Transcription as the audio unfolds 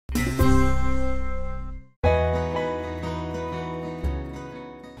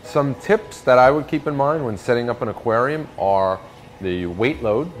Some tips that I would keep in mind when setting up an aquarium are the weight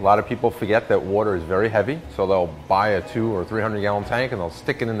load. A lot of people forget that water is very heavy, so they'll buy a 200 or 300 gallon tank and they'll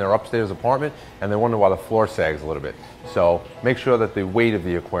stick it in their upstairs apartment and they wonder why the floor sags a little bit. So make sure that the weight of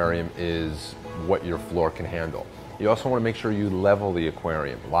the aquarium is what your floor can handle. You also want to make sure you level the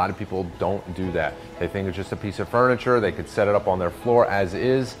aquarium. A lot of people don't do that. They think it's just a piece of furniture. They could set it up on their floor as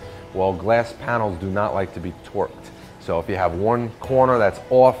is. Well, glass panels do not like to be torqued. So if you have one corner that's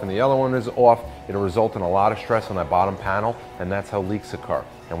off and the other one is off, it'll result in a lot of stress on that bottom panel, and that's how leaks occur.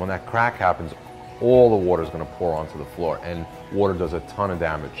 And when that crack happens, all the water is going to pour onto the floor, and water does a ton of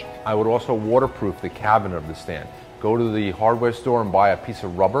damage. I would also waterproof the cabinet of the stand. Go to the hardware store and buy a piece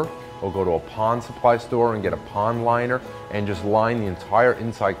of rubber, or go to a pond supply store and get a pond liner and just line the entire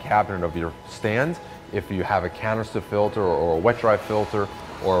inside cabinet of your stand. If you have a canister filter or a wet dry filter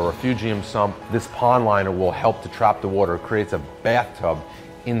or a refugium sump, this pond liner will help to trap the water. It creates a bathtub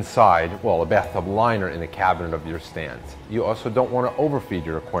inside, well, a bathtub liner in the cabinet of your stand. You also don't want to overfeed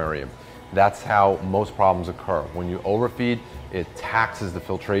your aquarium. That's how most problems occur. When you overfeed, it taxes the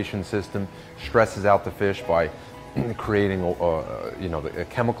filtration system, stresses out the fish by creating a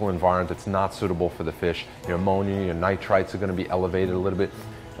chemical environment that's not suitable for the fish. Your ammonia, your nitrites are going to be elevated a little bit.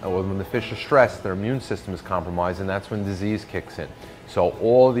 When the fish are stressed, their immune system is compromised, and that's when disease kicks in. So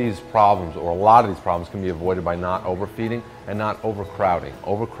all of these problems, or a lot of these problems, can be avoided by not overfeeding and not overcrowding.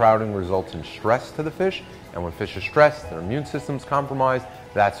 Overcrowding results in stress to the fish, and when fish are stressed, their immune system is compromised,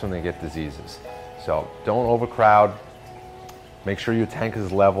 that's when they get diseases. So don't overcrowd. Make sure your tank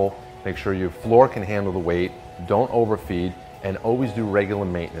is level. Make sure your floor can handle the weight. Don't overfeed, and always do regular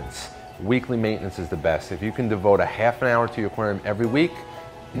maintenance. Weekly maintenance is the best. If you can devote a half an hour to your aquarium every week,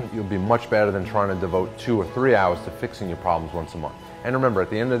 you'll be much better than trying to devote 2 or 3 hours to fixing your problems once a month. And remember, at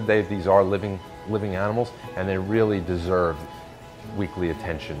the end of the day, these are living animals, and they really deserve weekly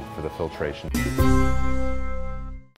attention for the filtration.